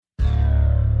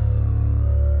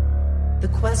The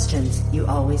questions you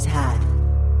always had.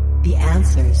 The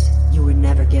answers you were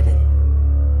never given.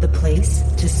 The place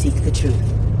to seek the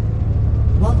truth.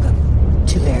 Welcome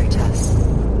to Veritas.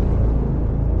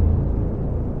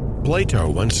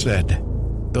 Plato once said,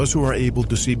 "Those who are able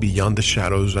to see beyond the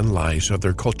shadows and lies of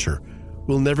their culture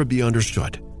will never be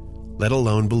understood, let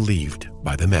alone believed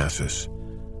by the masses."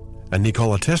 And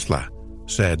Nikola Tesla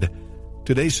said,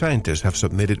 "Today's scientists have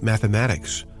submitted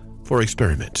mathematics for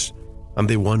experiments, and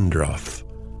they wander off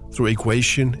through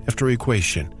equation after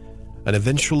equation and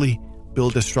eventually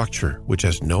build a structure which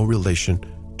has no relation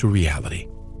to reality."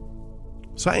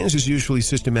 Science is usually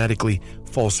systematically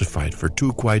falsified for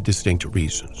two quite distinct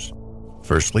reasons.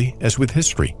 Firstly, as with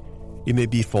history, it may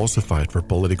be falsified for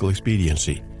political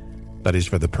expediency, that is,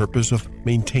 for the purpose of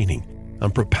maintaining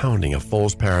and propounding a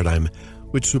false paradigm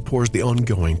which supports the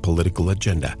ongoing political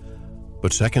agenda.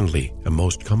 But secondly, and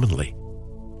most commonly,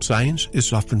 science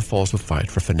is often falsified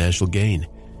for financial gain,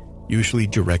 usually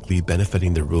directly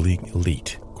benefiting the ruling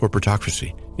elite,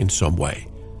 corporatocracy, in some way.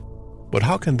 But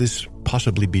how can this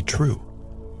possibly be true?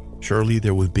 Surely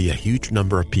there would be a huge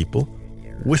number of people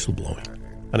whistleblowing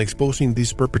and exposing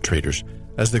these perpetrators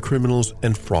as the criminals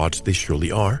and frauds they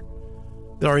surely are.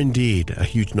 There are indeed a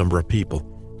huge number of people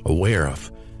aware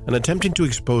of and attempting to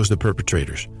expose the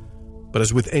perpetrators. But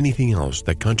as with anything else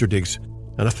that contradicts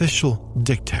an official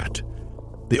diktat,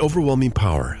 the overwhelming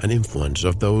power and influence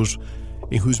of those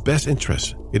in whose best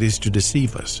interest it is to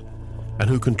deceive us and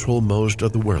who control most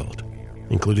of the world,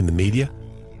 including the media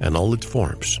and all its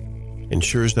forms,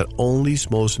 ensures that only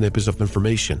small snippets of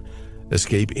information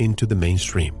escape into the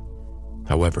mainstream.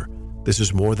 However, this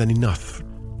is more than enough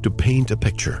to paint a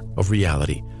picture of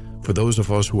reality for those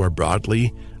of us who are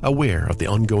broadly aware of the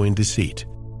ongoing deceit.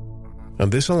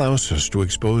 And this allows us to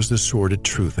expose the sordid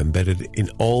truth embedded in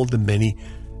all the many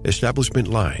establishment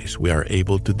lies we are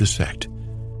able to dissect.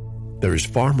 There is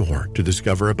far more to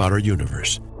discover about our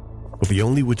universe if we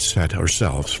only would set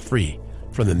ourselves free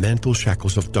from the mental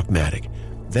shackles of dogmatic,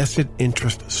 vested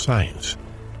interest science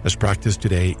as practiced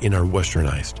today in our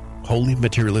westernized, wholly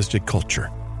materialistic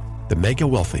culture. The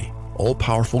mega-wealthy,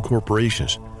 all-powerful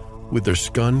corporations with their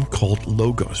scun-cult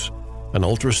logos and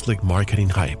ultra-slick marketing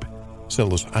hype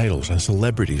sell us idols and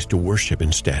celebrities to worship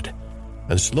instead,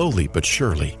 and slowly but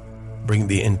surely bring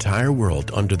the entire world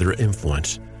under their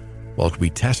influence, while we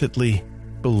tacitly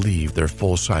believe their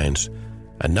false science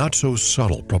and not so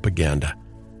subtle propaganda.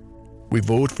 We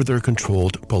vote for their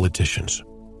controlled politicians,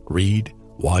 read,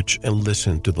 watch, and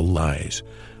listen to the lies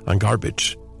and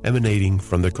garbage emanating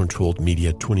from their controlled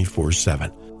media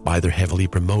 24/7, buy their heavily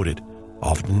promoted,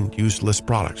 often useless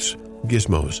products,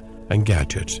 gizmos, and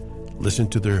gadgets, listen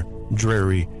to their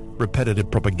dreary,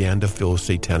 repetitive propaganda-filled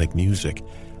satanic music,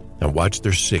 and watch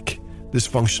their sick,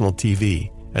 dysfunctional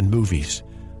TV and movies,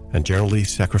 and generally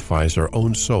sacrifice our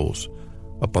own souls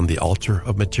upon the altar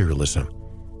of materialism.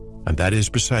 And that is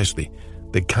precisely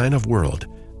the kind of world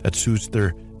that suits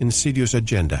their insidious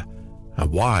agenda,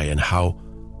 and why and how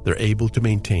they're able to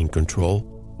maintain control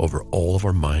over all of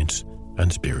our minds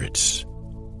and spirits.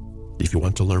 If you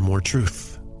want to learn more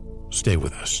truth, stay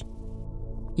with us.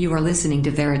 You are listening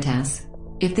to Veritas.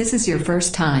 If this is your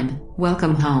first time,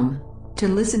 welcome home. To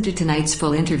listen to tonight's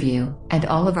full interview and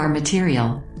all of our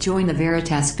material, join the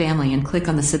Veritas family and click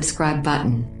on the subscribe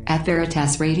button at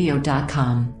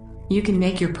veritasradio.com. You can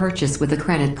make your purchase with a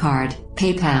credit card,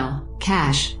 PayPal,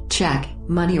 cash, check,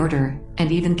 money order,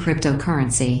 and even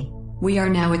cryptocurrency. We are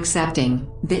now accepting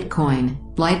Bitcoin,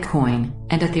 Litecoin,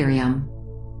 and Ethereum.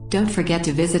 Don't forget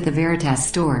to visit the Veritas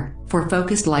store for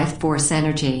focused life force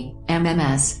energy,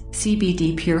 MMS,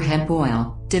 CBD pure hemp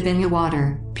oil, Divinia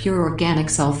water, pure organic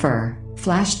sulfur,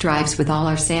 flash drives with all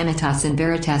our Sanitas and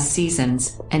Veritas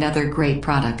seasons, and other great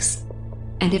products.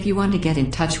 And if you want to get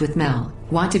in touch with Mel,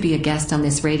 want to be a guest on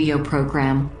this radio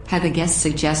program, have a guest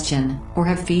suggestion, or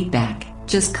have feedback,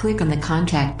 just click on the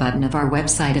contact button of our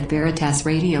website at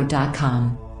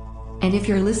veritasradio.com. And if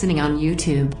you're listening on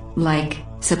YouTube, like,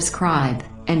 subscribe,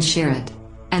 and share it.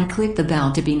 And click the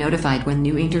bell to be notified when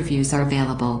new interviews are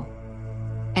available.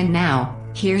 And now,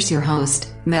 here's your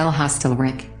host, Mel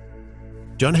Hostelrick.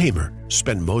 John Hamer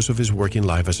spent most of his working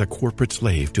life as a corporate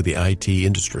slave to the IT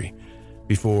industry,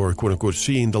 before quote-unquote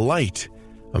seeing the light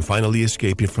and finally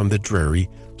escaping from the dreary,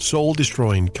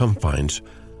 soul-destroying confines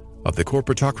of the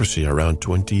corporatocracy around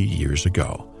 20 years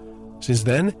ago. Since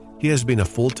then, he has been a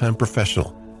full-time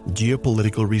professional,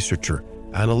 geopolitical researcher,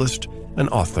 analyst, and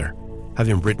author,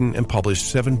 having written and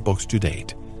published 7 books to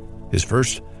date. His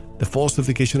first, The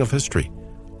Falsification of History,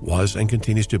 was and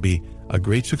continues to be a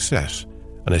great success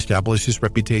and established his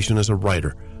reputation as a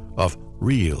writer of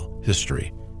real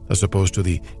history, as opposed to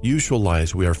the usual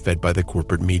lies we are fed by the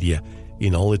corporate media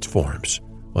in all its forms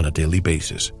on a daily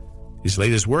basis. His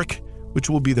latest work, which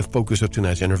will be the focus of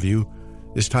tonight's interview,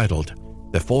 is titled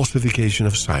The Falsification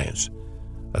of Science,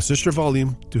 a sister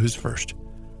volume to his first,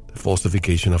 The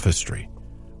Falsification of History,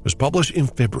 was published in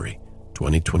February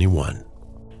 2021.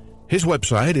 His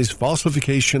website is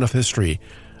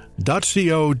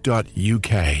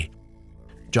falsificationofhistory.co.uk.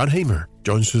 John Hamer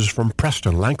joins us from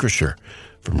Preston, Lancashire,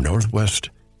 from Northwest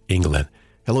England.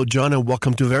 Hello, John, and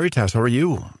welcome to Veritas. How are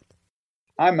you?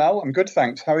 Hi, Mel. I'm good,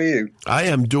 thanks. How are you? I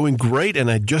am doing great,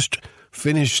 and I just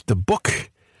finished the book.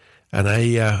 And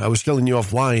I was telling you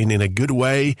offline in a good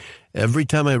way. Every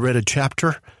time I read a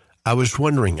chapter, I was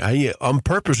wondering. I, on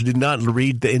purpose, did not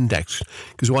read the index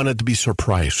because I wanted to be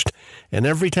surprised. And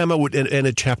every time I would end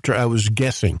a chapter, I was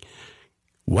guessing,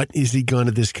 what is he going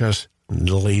to discuss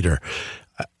later?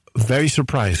 Very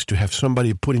surprised to have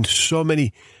somebody putting so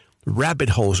many rabbit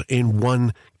holes in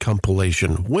one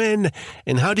compilation. When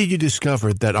and how did you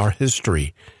discover that our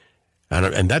history,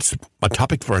 and that's a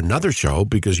topic for another show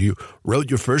because you wrote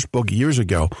your first book years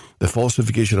ago, The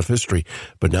Falsification of History,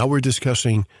 but now we're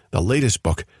discussing the latest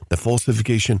book, The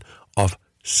Falsification of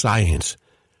Science.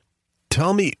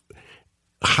 Tell me,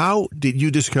 how did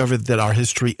you discover that our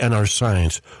history and our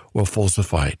science were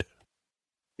falsified?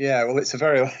 Yeah, well, it's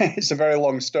a very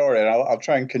long story, and I'll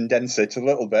try and condense it a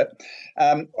little bit.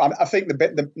 I think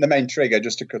the main trigger,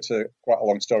 just to cut quite a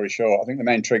long story short, I think the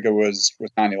main trigger was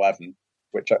 9/11,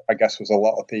 which I guess was a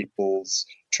lot of people's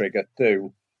trigger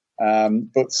too.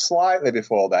 But slightly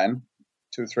before then,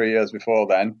 2-3 years before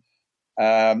then,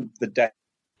 the death.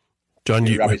 John,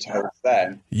 you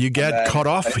get cut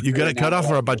off. You got it cut off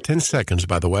for about 10 seconds,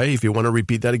 by the way. If you want to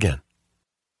repeat that again.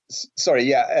 Sorry,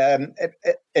 yeah.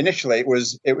 Initially, it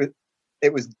was the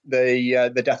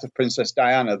death of Princess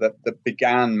Diana that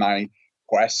began my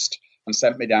quest and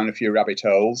sent me down a few rabbit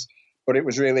holes. But it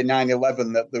was really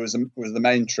 9/11 that was the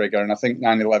main trigger, and I think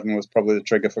 9/11 was probably the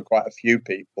trigger for quite a few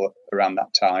people around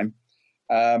that time.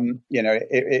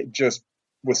 It just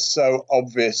was so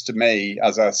obvious to me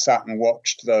as I sat and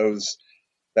watched those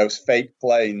fake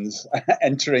planes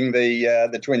entering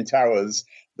the Twin Towers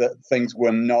that things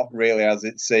were not really as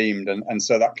it seemed, and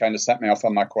so that kind of set me off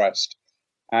on my quest.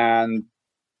 And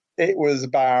it was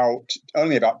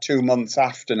only about 2 months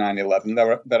after 9/11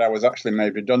 that I was actually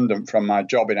made redundant from my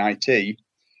job in IT,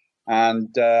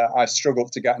 and I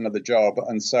struggled to get another job,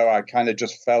 and so I kind of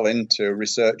just fell into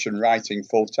research and writing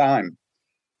full time.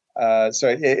 So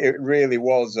it really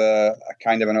was a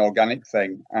kind of an organic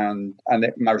thing, and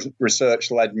my research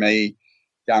led me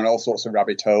down all sorts of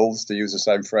rabbit holes, to use the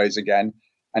same phrase again.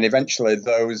 And eventually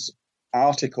those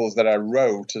articles that I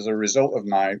wrote as a result of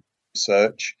my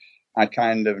research, I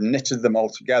kind of knitted them all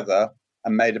together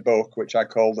and made a book which I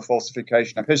called The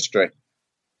Falsification of History.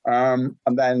 And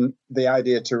then the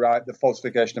idea to write The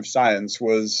Falsification of Science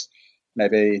was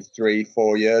maybe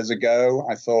 3-4 years ago.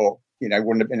 I thought,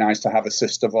 wouldn't it be nice to have a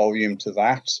sister volume to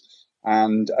that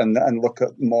and look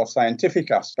at more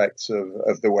scientific aspects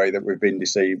of the way that we've been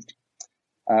deceived.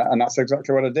 And that's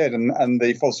exactly what I did. And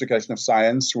The Falsification of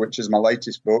Science, which is my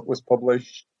latest book, was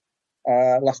published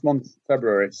last month,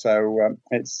 February. So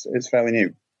it's fairly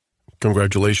new.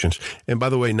 Congratulations. And by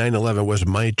the way, 9/11 was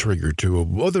my trigger to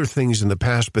other things in the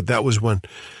past, but that was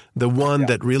the one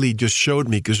that really just showed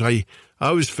me, because I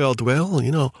always felt, why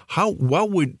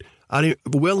would a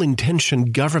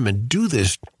well-intentioned government do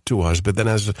this to us? But then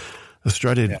as I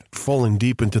started falling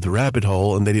deep into the rabbit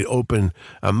hole, and they opened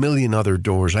a million other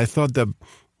doors. I thought that,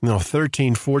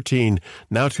 13, 14,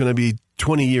 now it's going to be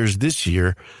 20 years this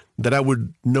year, that I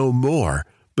would know more.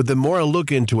 But the more I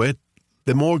look into it,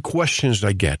 the more questions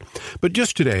I get. But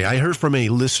just today, I heard from a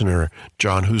listener,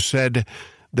 John, who said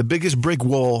the biggest brick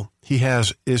wall he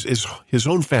has is his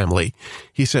own family.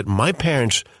 He said, my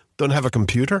parents don't have a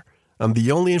computer, and the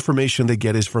only information they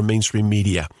get is from mainstream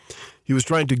media. He was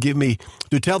trying to give him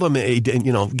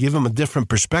a different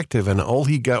perspective, and all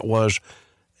he got was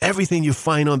everything you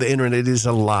find on the internet is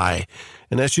a lie.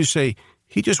 And as you say,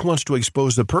 he just wants to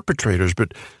expose the perpetrators,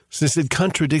 but since it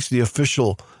contradicts the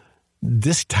official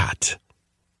diktat,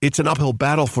 it's an uphill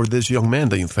battle for this young man,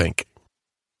 do you think?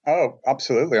 Oh,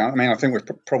 absolutely. I mean, I think we've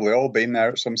probably all been there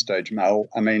at some stage, Mel.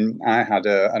 I mean, I had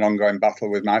an ongoing battle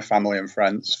with my family and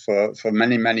friends for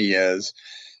many, many years.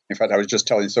 In fact, I was just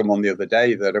telling someone the other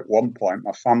day that at one point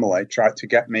my family tried to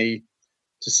get me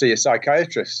to see a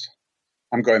psychiatrist.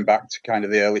 I'm going back to kind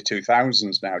of the early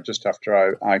 2000s now, just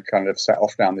after I kind of set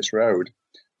off down this road.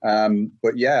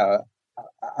 But yeah,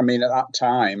 I mean, at that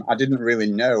time, I didn't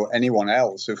really know anyone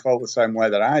else who felt the same way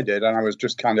that I did. And I was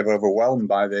just kind of overwhelmed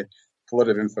by the flood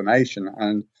of information.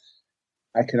 And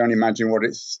I can only imagine what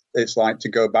it's like to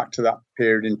go back to that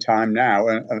period in time now.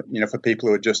 And for people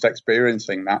who are just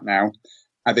experiencing that now,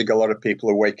 I think a lot of people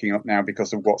are waking up now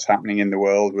because of what's happening in the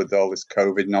world with all this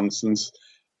COVID nonsense.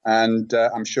 And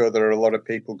I'm sure there are a lot of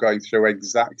people going through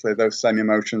exactly those same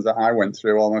emotions that I went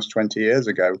through almost 20 years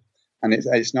ago. And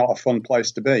it's not a fun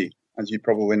place to be, as you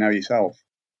probably know yourself.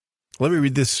 Let me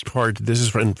read this part. This is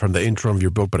from the intro of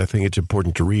your book, but I think it's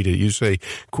important to read it. You say,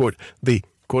 quote, the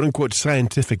quote-unquote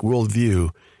scientific worldview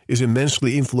is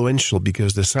immensely influential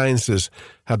because the sciences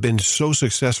have been so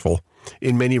successful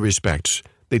in many respects.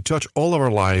 They touch all of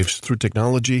our lives through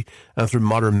technology and through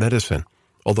modern medicine,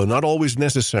 although not always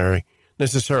necessarily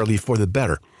for the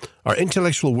better. Our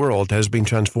intellectual world has been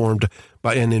transformed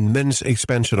by an immense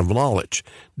expansion of knowledge,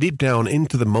 deep down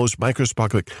into the most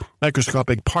microscopic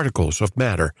particles of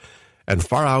matter, and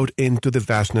far out into the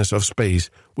vastness of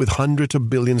space, with hundreds of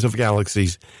billions of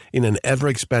galaxies in an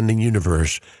ever-expanding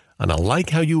universe. And I like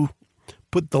how you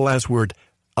put the last word,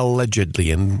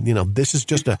 allegedly. And, this is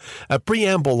just a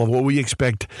preamble of what we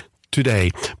expect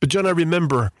today. But, John, I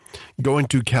remember going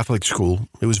to Catholic school.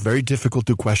 It was very difficult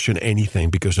to question anything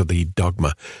because of the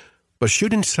dogma. But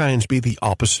shouldn't science be the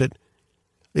opposite?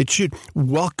 It should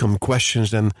welcome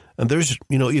questions, and there's,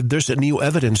 if there's a new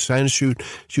evidence, science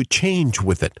should change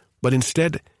with it. But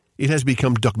instead, it has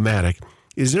become dogmatic.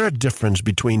 Is there a difference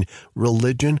between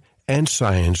religion and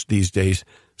science these days,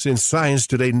 since science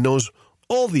today knows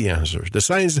all the answers? The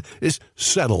science is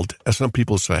settled, as some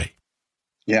people say.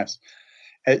 Yes.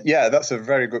 That's a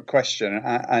very good question.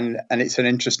 And it's an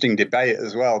interesting debate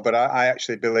as well. But I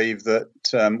actually believe that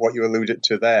what you alluded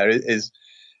to there is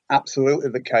absolutely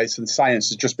the case. And science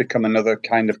has just become another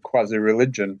kind of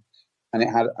quasi-religion. And it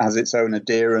has its own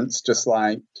adherents, just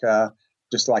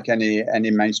like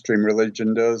any mainstream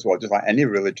religion does, or just like any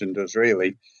religion does,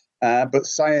 really. But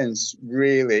science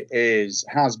really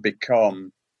has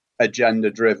become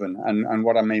agenda-driven. And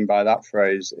what I mean by that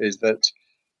phrase is that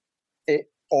it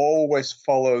always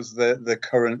follows the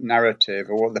current narrative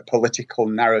or the political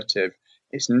narrative.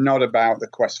 It's not about the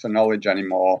quest for knowledge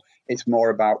anymore. It's more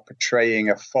about portraying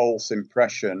a false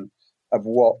impression of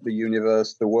what the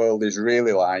universe, the world is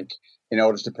really like in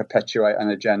order to perpetuate an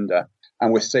agenda.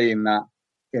 And we're seeing that,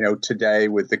 today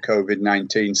with the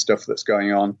COVID-19 stuff that's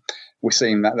going on. We're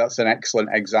seeing that's an excellent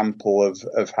example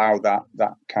of how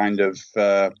that kind of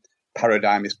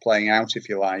paradigm is playing out, if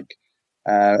you like.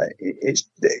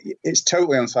 It's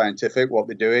totally unscientific what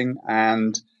they're doing,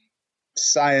 and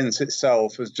science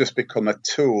itself has just become a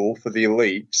tool for the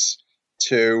elites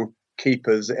to keep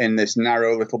us in this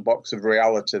narrow little box of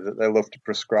reality that they love to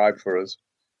prescribe for us.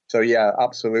 So yeah,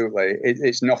 absolutely,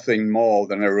 it's nothing more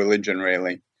than a religion,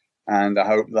 really. And I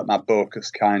hope that my book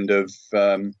has kind of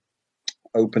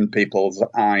opened people's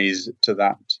eyes to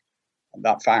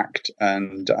that fact,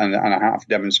 and I have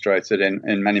demonstrated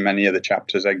in many of the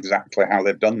chapters exactly how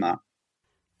they've done that.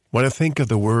 When I think of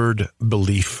the word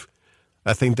belief,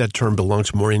 I think that term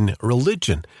belongs more in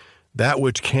religion, that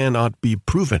which cannot be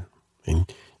proven.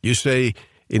 And you say,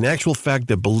 in actual fact,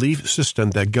 the belief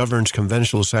system that governs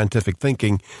conventional scientific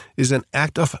thinking is an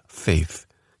act of faith,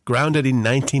 grounded in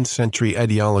 19th century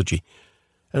ideology.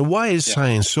 And why is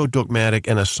science so dogmatic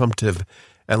and assumptive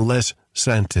and less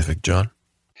scientific, John?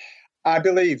 I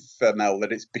believe, Mel,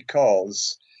 that it's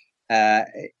because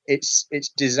it's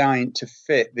designed to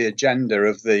fit the agenda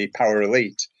of the power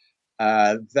elite.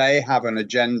 They have an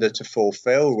agenda to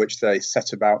fulfill, which they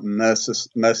set about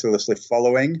mercilessly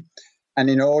following. And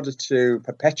in order to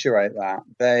perpetuate that,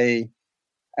 they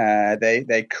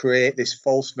create this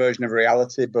false version of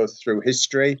reality, both through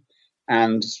history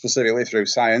and specifically through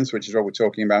science, which is what we're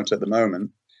talking about at the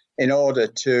moment, in order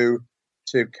to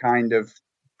kind of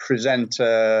present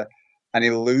an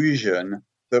illusion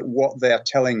that what they are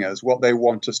telling us, what they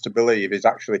want us to believe, is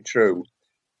actually true.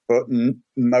 But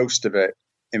most of it,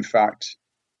 in fact,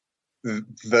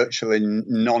 virtually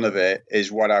none of it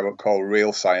is what I would call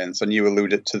real science. And you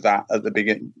alluded to that at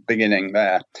the beginning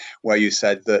there, where you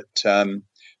said that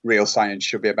real science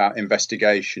should be about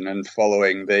investigation and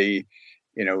following the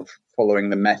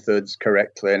methods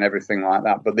correctly and everything like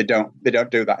that. But they don't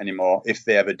do that anymore. If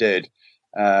they ever did,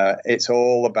 it's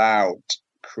all about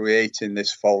creating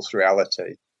this false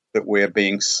reality that we're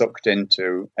being sucked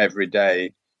into every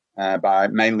day,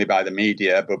 mainly by the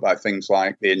media, but by things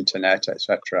like the internet,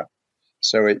 etc.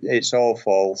 So it's all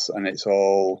false, and it's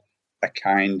all a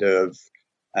kind of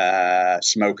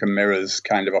smoke and mirrors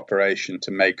kind of operation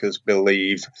to make us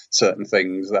believe certain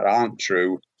things that aren't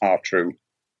true are true.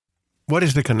 What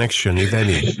is the connection, if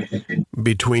any,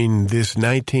 between this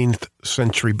 19th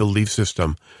century belief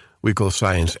system we call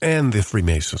science and the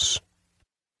Freemasons?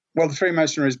 Well, the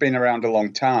Freemasonry has been around a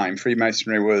long time.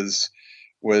 Freemasonry was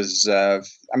I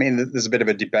mean, there's a bit of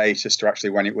a debate as to actually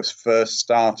when it was first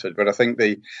started, but I think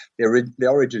the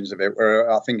origins of it were,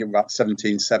 I think, about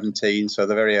 1717, so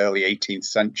the very early 18th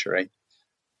century.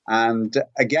 And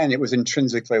again, it was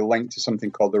intrinsically linked to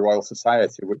something called the Royal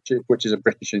Society, which is a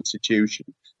British institution.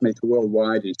 I mean, it's a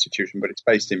worldwide institution, but it's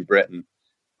based in Britain.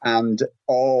 And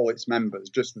all its members,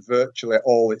 just virtually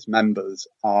all its members,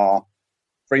 are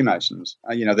Freemasons.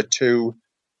 The two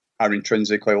are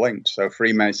intrinsically linked. So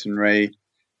Freemasonry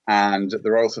and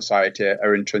the Royal Society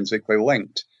are intrinsically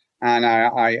linked. And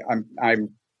I'm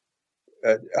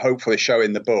hopefully show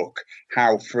in the book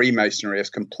how Freemasonry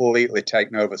has completely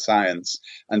taken over science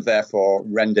and therefore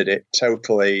rendered it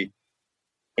totally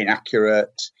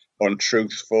inaccurate,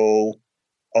 untruthful,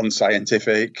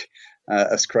 unscientific.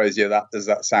 As crazy as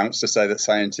that sounds to say that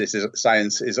science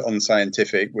is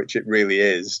unscientific, which it really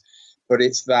is. But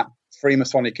it's that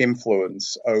Freemasonic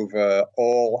influence over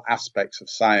all aspects of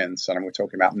science, and we're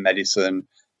talking about medicine,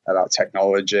 about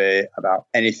technology, about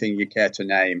anything you care to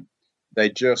name. They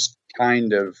just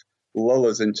kind of lull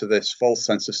us into this false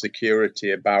sense of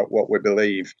security about what we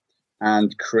believe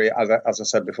and create, as I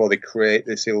said before, they create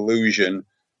this illusion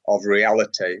of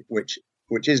reality, which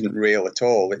isn't real at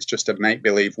all. It's just a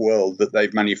make-believe world that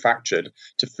they've manufactured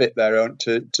to fit their own,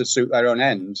 to suit their own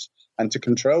ends and to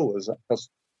control us. Because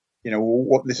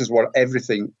this is what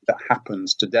everything that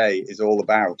happens today is all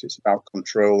about. It's about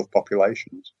control of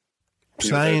populations.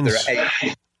 Science. There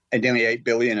are nearly 8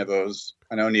 billion of us,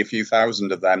 and only a few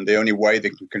thousand of them. The only way they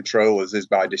can control us is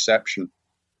by deception.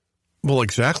 Well,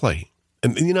 exactly.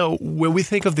 And, when we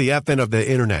think of the advent of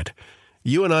the internet,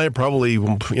 you and I are probably,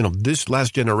 this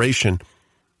last generation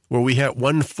where we had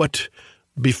one foot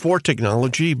before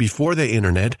technology, before the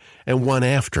internet, and one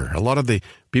after. A lot of the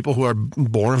people who are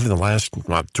born in the last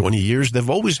 20 years, they've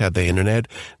always had the internet.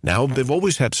 Now they've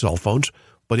always had cell phones.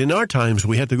 But in our times,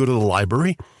 we had to go to the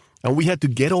library, and we had to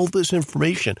get all this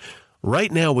information.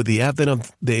 Right now, with the advent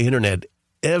of the internet,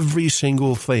 every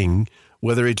single thing,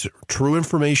 whether it's true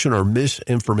information or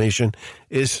misinformation,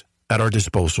 is at our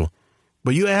disposal.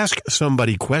 But you ask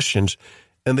somebody questions,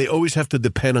 and they always have to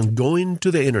depend on going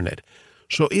to the internet.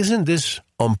 So isn't this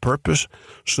on purpose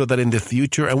so that in the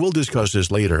future, and we'll discuss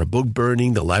this later, book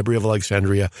burning, the Library of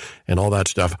Alexandria, and all that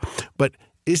stuff, but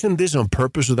isn't this on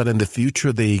purpose so that in the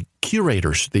future the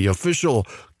curators, the official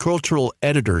cultural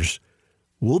editors,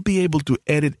 will be able to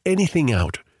edit anything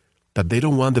out that they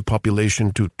don't want the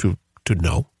population to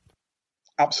know?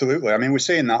 Absolutely. I mean, we're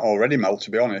seeing that already, Mel,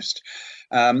 to be honest.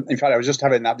 In fact, I was just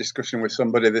having that discussion with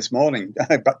somebody this morning,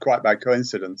 but quite by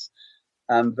coincidence.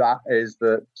 And that is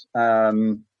that,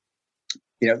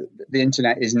 the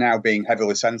internet is now being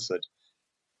heavily censored,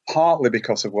 partly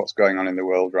because of what's going on in the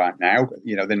world right now.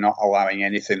 They're not allowing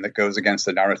anything that goes against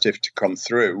the narrative to come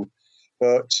through.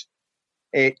 But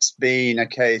it's been a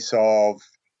case of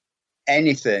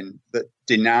anything that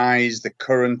denies the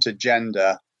current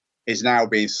agenda is now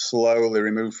being slowly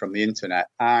removed from the internet.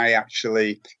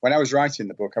 When I was writing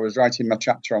the book, I was writing my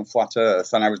chapter on flat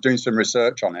Earth, and I was doing some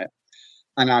research on it.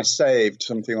 And I saved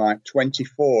something like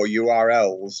 24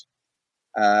 URLs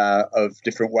of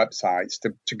different websites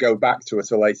to go back to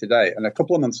at a later date. And a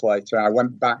couple of months later, I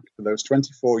went back to those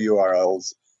 24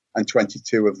 URLs, and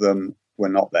 22 of them were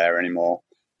not there anymore.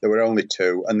 There were only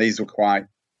 2, and these were quite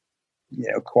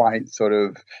sort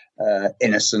of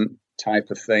innocent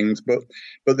type of things. But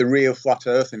the real flat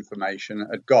Earth information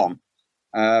had gone.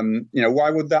 Why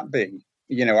would that be?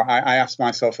 I asked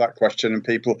myself that question, and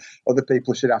other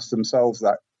people should ask themselves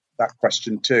that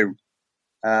question too.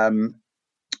 Why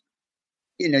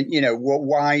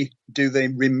do they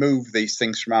remove these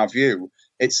things from our view?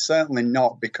 It's certainly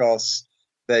not because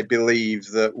they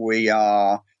believe that we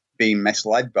are being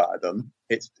misled by them.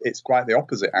 It's quite the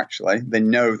opposite, actually. They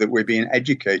know that we're being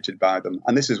educated by them,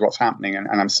 and this is what's happening. And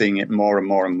I'm seeing it more and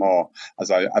more and more as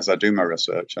I do my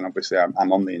research. And obviously,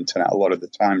 I'm on the internet a lot of the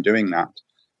time doing that.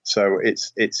 So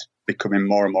it's becoming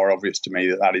more and more obvious to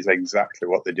me that is exactly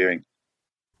what they're doing.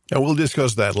 And we'll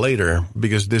discuss that later,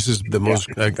 because this is the most,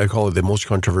 I call it the most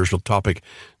controversial topic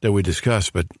that we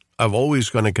discuss. But I'm always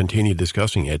going to continue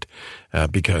discussing it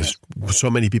because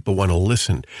so many people want to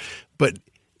listen. But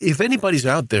if anybody's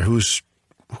out there who's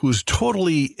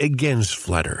totally against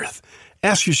flat Earth,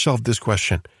 ask yourself this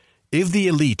question. If the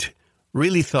elite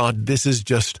really thought this is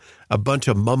just a bunch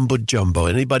of mumbo-jumbo,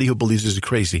 anybody who believes this is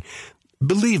crazy,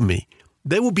 believe me,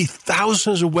 there will be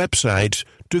thousands of websites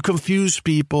to confuse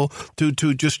people, to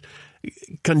just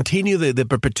continue the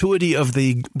perpetuity of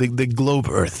the globe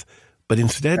Earth. But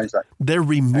instead, they're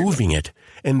removing it.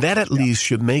 And that at least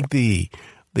should make the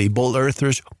bold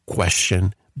earthers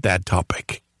question that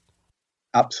topic.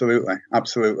 Absolutely.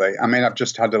 Absolutely. I mean, I've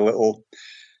just had a little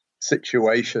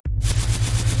situation.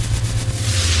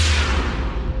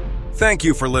 Thank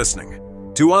you for listening.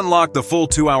 To unlock the full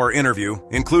 2-hour interview,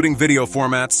 including video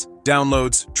formats,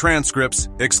 downloads, transcripts,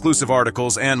 exclusive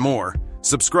articles, and more,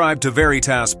 subscribe to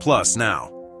Veritas Plus now.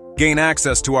 Gain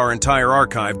access to our entire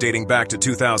archive dating back to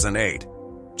 2008.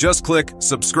 Just click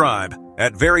subscribe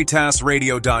at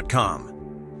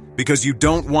veritasradio.com. Because you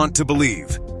don't want to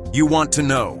believe, you want to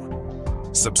know.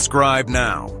 Subscribe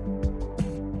now.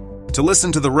 To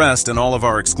listen to the rest and all of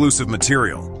our exclusive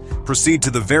material, proceed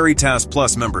to the Veritas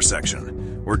Plus member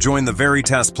section or join the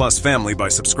Veritas Plus family by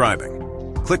subscribing.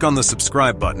 Click on the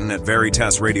subscribe button at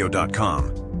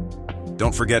veritasradio.com.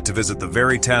 Don't forget to visit the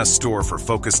Veritas store for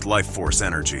focused life force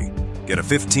energy. Get a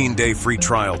 15-day free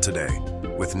trial today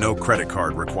with no credit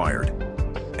card required.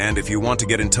 And if you want to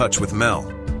get in touch with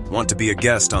Mel, want to be a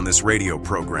guest on this radio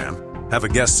program, have a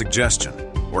guest suggestion,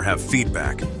 or have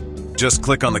feedback, just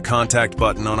click on the contact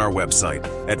button on our website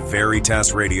at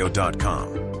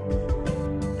veritasradio.com.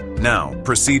 Now,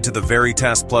 proceed to the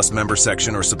Veritas Plus member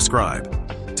section or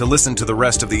subscribe to listen to the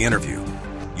rest of the interview.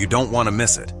 You don't want to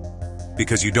miss it.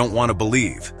 Because you don't want to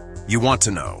believe, you want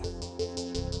to know.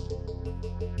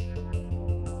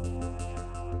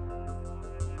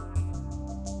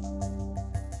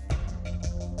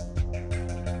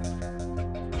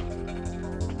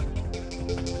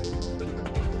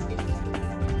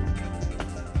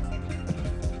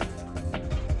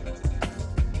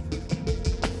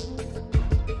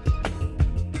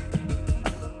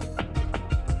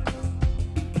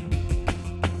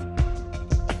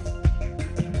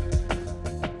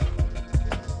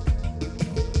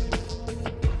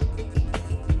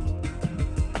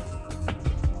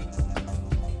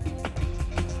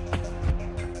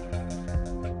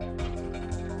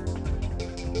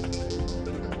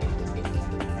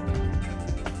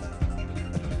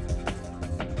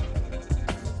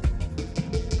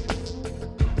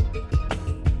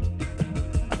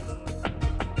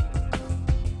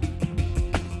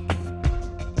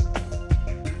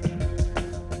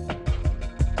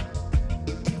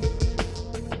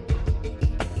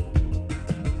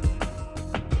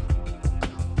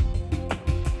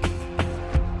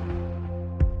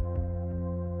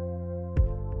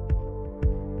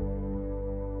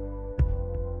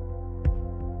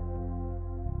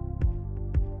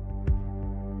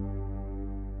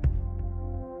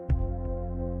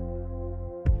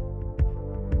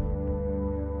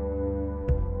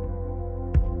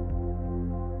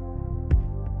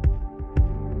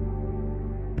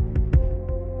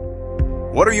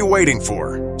 What are you waiting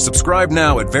for? Subscribe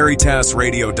now at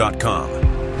veritasradio.com.